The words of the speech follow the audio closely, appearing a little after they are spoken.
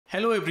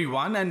Hello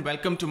everyone and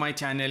welcome to my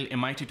channel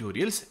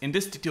MiTutorials. In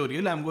this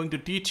tutorial, I'm going to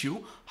teach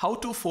you how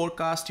to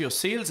forecast your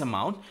sales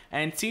amount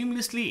and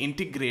seamlessly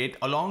integrate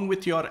along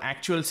with your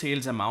actual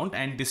sales amount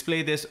and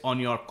display this on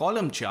your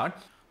column chart,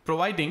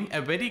 providing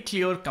a very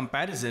clear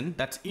comparison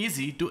that's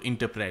easy to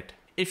interpret.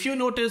 If you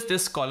notice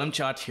this column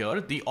chart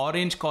here, the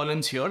orange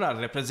columns here are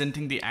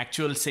representing the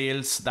actual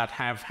sales that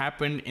have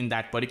happened in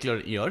that particular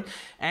year,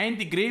 and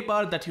the gray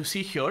bar that you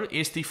see here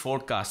is the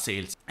forecast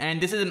sales. And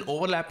this is an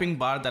overlapping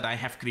bar that I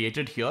have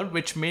created here,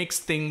 which makes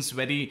things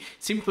very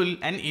simple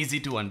and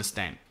easy to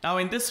understand. Now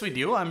in this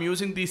video, I'm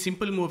using the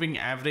simple moving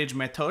average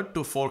method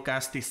to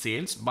forecast the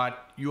sales,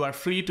 but you are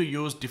free to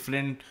use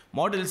different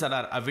models that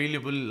are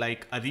available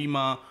like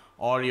ARIMA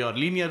or your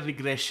linear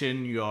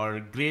regression,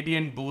 your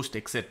gradient boost,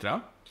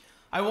 etc.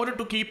 I wanted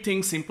to keep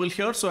things simple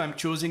here, so I'm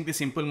choosing the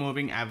simple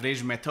moving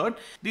average method.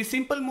 The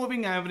simple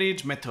moving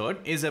average method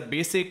is a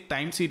basic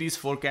time series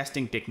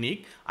forecasting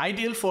technique,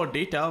 ideal for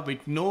data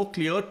with no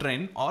clear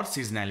trend or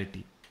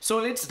seasonality. So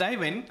let's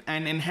dive in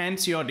and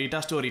enhance your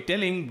data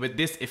storytelling with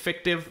this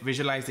effective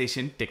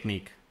visualization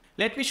technique.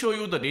 Let me show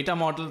you the data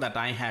model that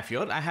I have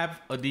here. I have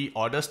the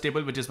orders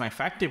table, which is my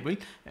fact table,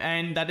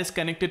 and that is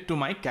connected to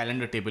my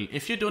calendar table.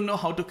 If you don't know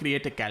how to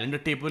create a calendar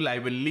table, I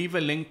will leave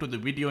a link to the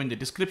video in the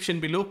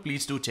description below.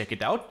 Please do check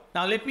it out.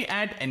 Now let me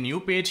add a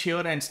new page here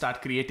and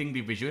start creating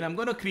the visual. I'm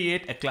going to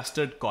create a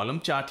clustered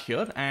column chart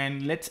here,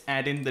 and let's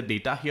add in the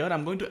data here.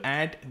 I'm going to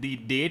add the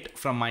date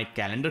from my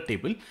calendar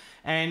table,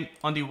 and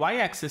on the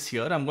y-axis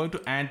here, I'm going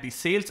to add the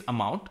sales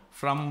amount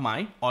from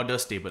my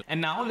orders table.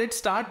 And now let's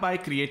start by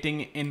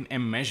creating in a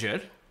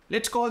measure.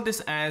 Let's call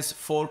this as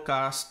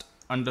forecast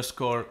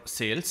underscore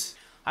sales.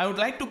 I would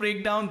like to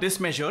break down this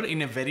measure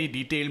in a very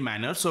detailed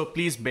manner, so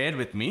please bear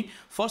with me.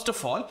 First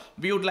of all,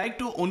 we would like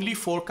to only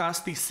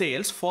forecast the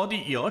sales for the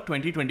year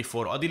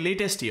 2024 or the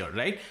latest year,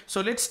 right?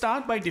 So let's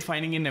start by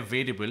defining in a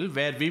variable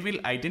where we will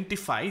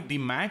identify the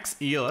max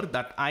year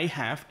that I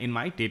have in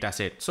my data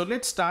set. So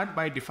let's start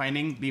by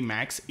defining the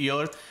max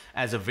year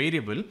as a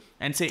variable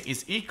and say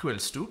is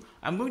equals to,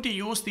 I'm going to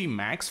use the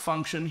max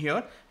function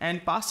here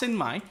and pass in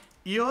my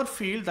year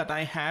field that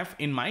I have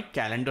in my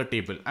calendar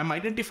table. I'm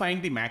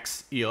identifying the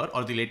max year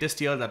or the latest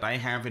year that I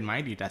have in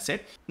my data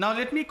set. Now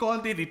let me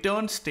call the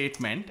return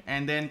statement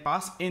and then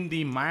pass in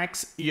the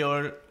max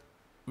year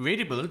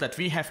variable that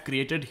we have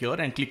created here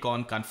and click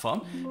on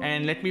confirm.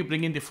 And let me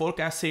bring in the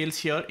forecast sales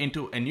here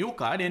into a new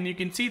card, and you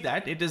can see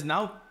that it is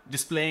now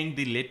displaying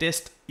the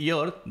latest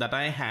year that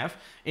I have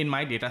in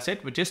my data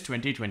set, which is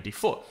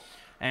 2024.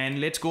 And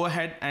let's go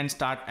ahead and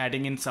start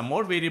adding in some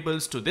more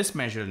variables to this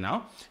measure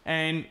now.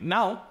 And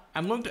now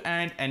I'm going to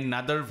add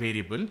another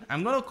variable.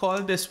 I'm going to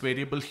call this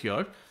variable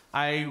here.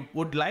 I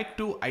would like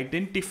to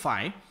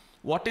identify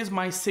what is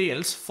my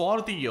sales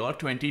for the year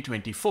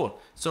 2024.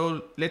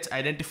 So let's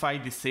identify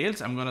the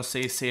sales. I'm going to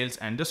say sales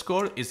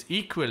underscore is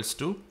equals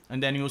to,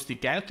 and then use the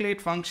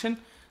calculate function,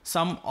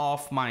 sum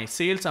of my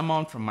sales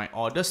amount from my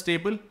orders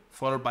table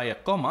followed by a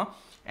comma.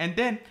 And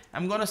then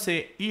I'm going to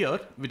say year,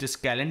 which is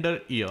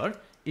calendar year,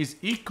 is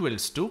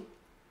equals to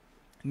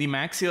the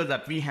max year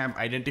that we have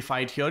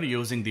identified here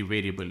using the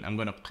variable. I'm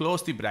going to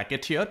close the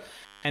bracket here,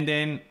 and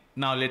then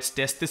now let's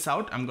test this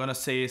out. I'm going to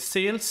say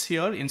sales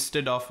here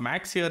instead of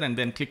max here and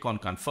then click on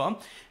confirm,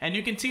 and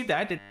you can see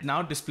that it's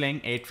now displaying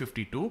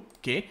 852.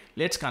 Okay,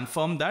 let's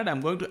confirm that. I'm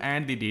going to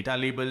add the data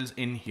labels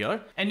in here,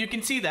 and you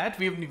can see that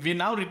we're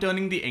now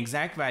returning the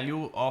exact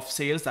value of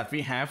sales that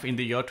we have in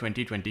the year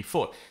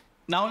 2024.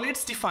 Now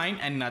let's define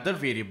another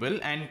variable,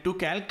 and to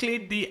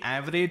calculate the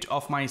average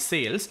of my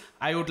sales,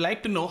 I would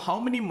like to know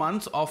how many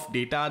months of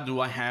data do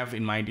I have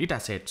in my data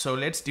set. So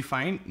let's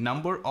define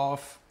number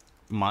of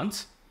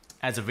months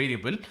as a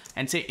variable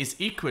and say is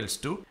equals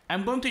to,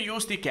 I'm going to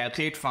use the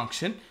calculate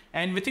function,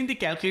 and within the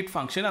calculate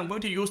function, I'm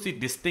going to use the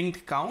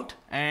distinct count,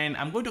 and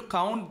I'm going to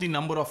count the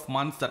number of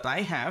months that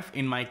I have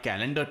in my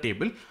calendar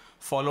table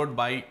followed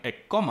by a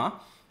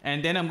comma.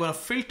 And then I'm going to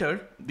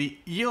filter the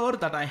year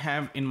that I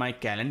have in my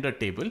calendar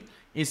table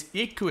is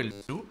equal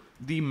to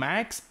the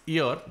max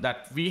year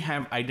that we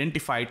have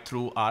identified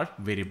through our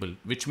variable,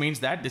 which means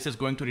that this is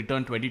going to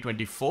return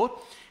 2024,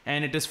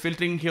 and it is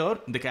filtering here.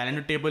 The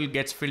calendar table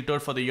gets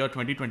filtered for the year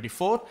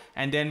 2024,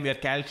 and then we are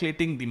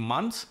calculating the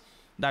months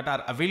that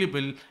are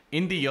available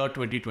in the year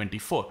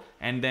 2024.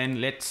 And then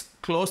let's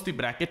close the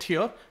bracket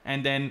here,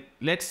 and then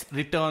let's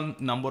return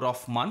number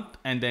of month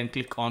and then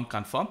click on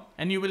confirm,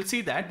 and you will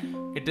see that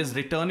it is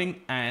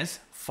returning as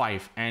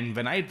 5. And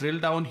when I drill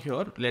down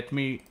here, let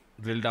me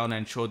drill down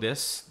and show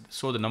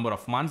the number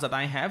of months that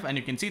I have, and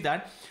you can see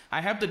that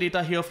I have the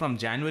data here from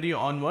January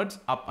onwards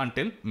up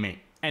until May.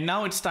 And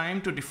now it's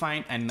time to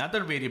define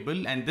another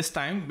variable, and this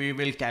time we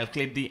will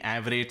calculate the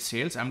average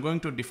sales. I'm going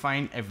to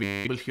define a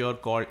variable here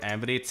called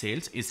average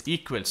sales is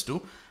equals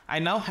to, I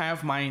now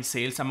have my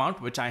sales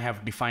amount, which I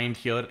have defined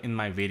here in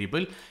my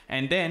variable,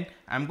 and then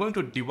I'm going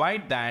to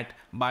divide that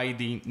by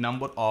the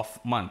number of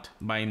month,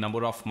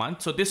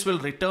 So this will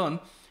return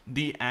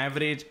the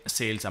average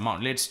sales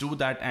amount. Let's do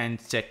that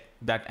and check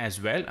that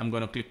as well. I'm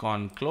going to click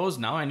on close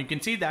now, and you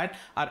can see that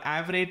our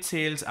average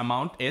sales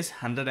amount is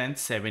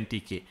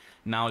 170K.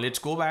 Now let's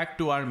go back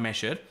to our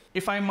measure.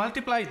 If I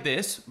multiply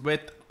this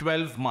with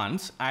 12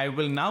 months, I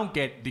will now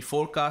get the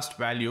forecast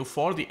value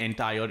for the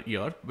entire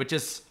year, which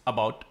is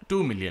about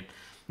 2 million.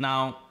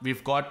 Now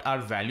we've got our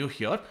value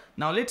here.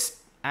 Now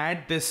let's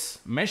add this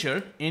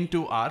measure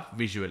into our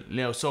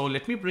visual. So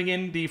let me bring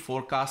in the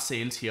forecast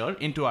sales here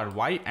into our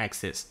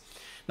y-axis.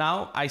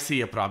 Now I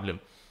see a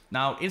problem.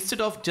 Now,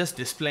 instead of just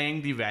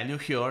displaying the value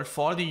here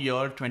for the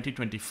year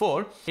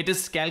 2024, it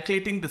is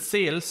calculating the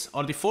sales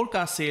or the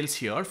forecast sales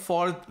here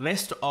for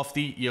rest of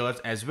the years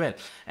as well.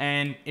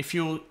 And if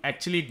you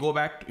actually go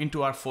back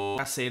into our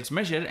forecast sales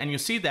measure, and you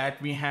see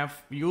that we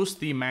have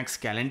used the max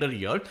calendar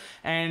year,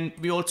 and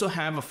we also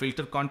have a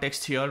filter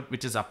context here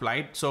which is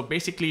applied. So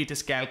basically it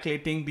is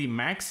calculating the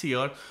max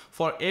year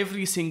for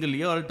every single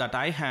year that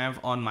I have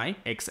on my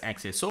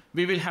x-axis. So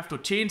we will have to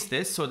change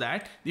this so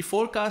that the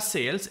forecast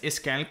sales is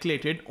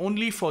calculated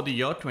only for the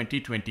year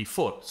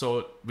 2024.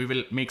 So we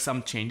will make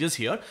some changes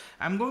here.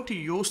 I'm going to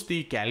use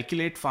the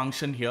calculate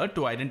function here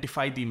to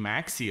identify the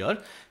max year,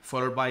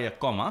 followed by a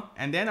comma,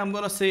 and then I'm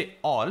going to say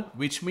all,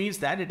 which means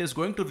that it is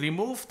going to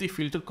remove the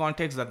filter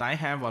context that I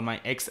have on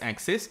my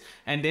x-axis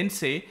and then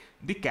say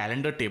the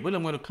calendar table.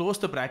 I'm going to close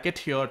the bracket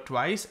here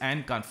twice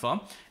and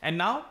confirm. And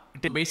now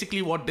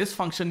basically what this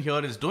function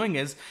here is doing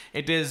is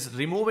it is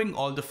removing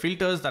all the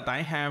filters that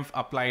I have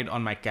applied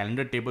on my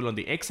calendar table on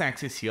the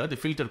x-axis here, the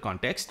filter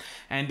context,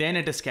 and then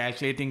it is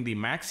calculating the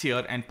max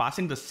here and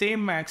passing the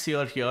same max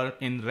here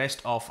in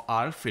rest of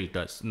our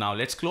filters. Now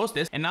let's close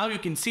this, and now you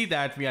can see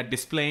that we are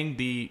displaying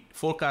the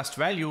forecast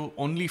value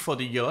only for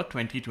the year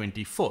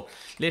 2024.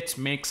 Let's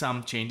make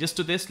some changes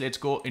to this. Let's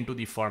go into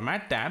the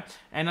format tab,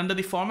 and under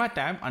the format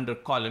tab, under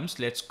columns,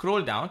 let's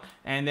scroll down,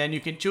 and then you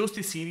can choose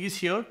the series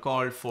here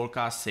called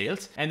forecast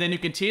sales, and then you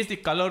can change the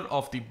color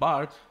of the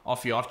bar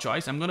of your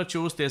choice. I'm going to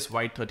choose this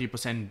white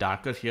 30%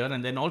 darker here,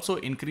 and then also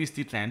increase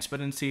the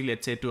transparency,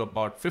 let's say to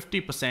about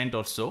 50%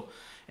 or so.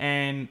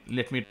 And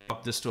let me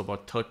drop this to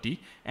about 30,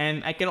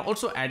 and I can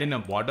also add in a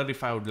border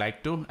if I would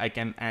like to. I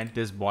can add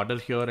this border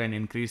here and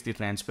increase the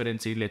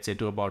transparency, let's say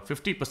to about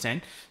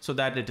 50%, so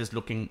that it is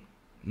looking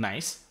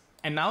nice.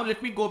 And now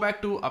let me go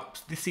back to up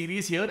the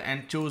series here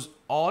and choose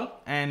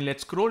all, and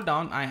let's scroll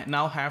down. I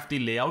now have the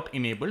layout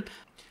enabled.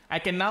 I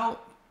can now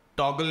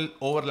toggle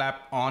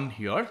overlap on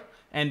here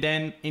and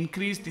then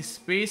increase the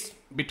space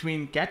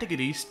between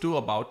categories to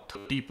about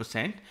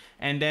 30%,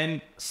 and then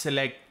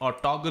select or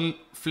toggle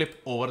flip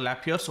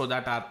overlap here so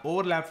that our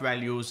overlap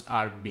values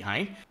are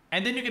behind.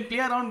 And then you can play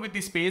around with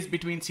the space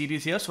between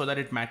series here so that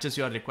it matches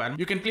your requirement.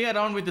 You can play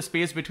around with the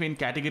space between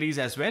categories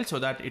as well so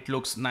that it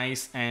looks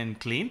nice and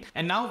clean.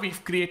 And now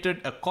we've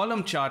created a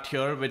column chart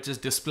here which is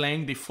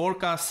displaying the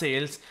forecast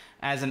sales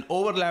as an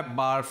overlap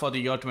bar for the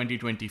year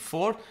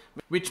 2024,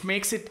 which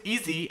makes it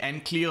easy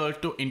and clear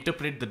to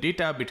interpret the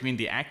data between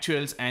the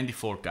actuals and the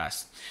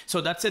forecast. So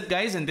that's it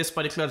guys in this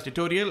particular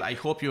tutorial. I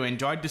hope you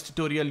enjoyed this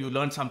tutorial. You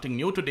learned something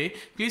new today.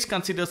 Please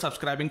consider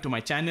subscribing to my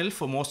channel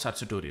for more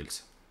such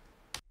tutorials.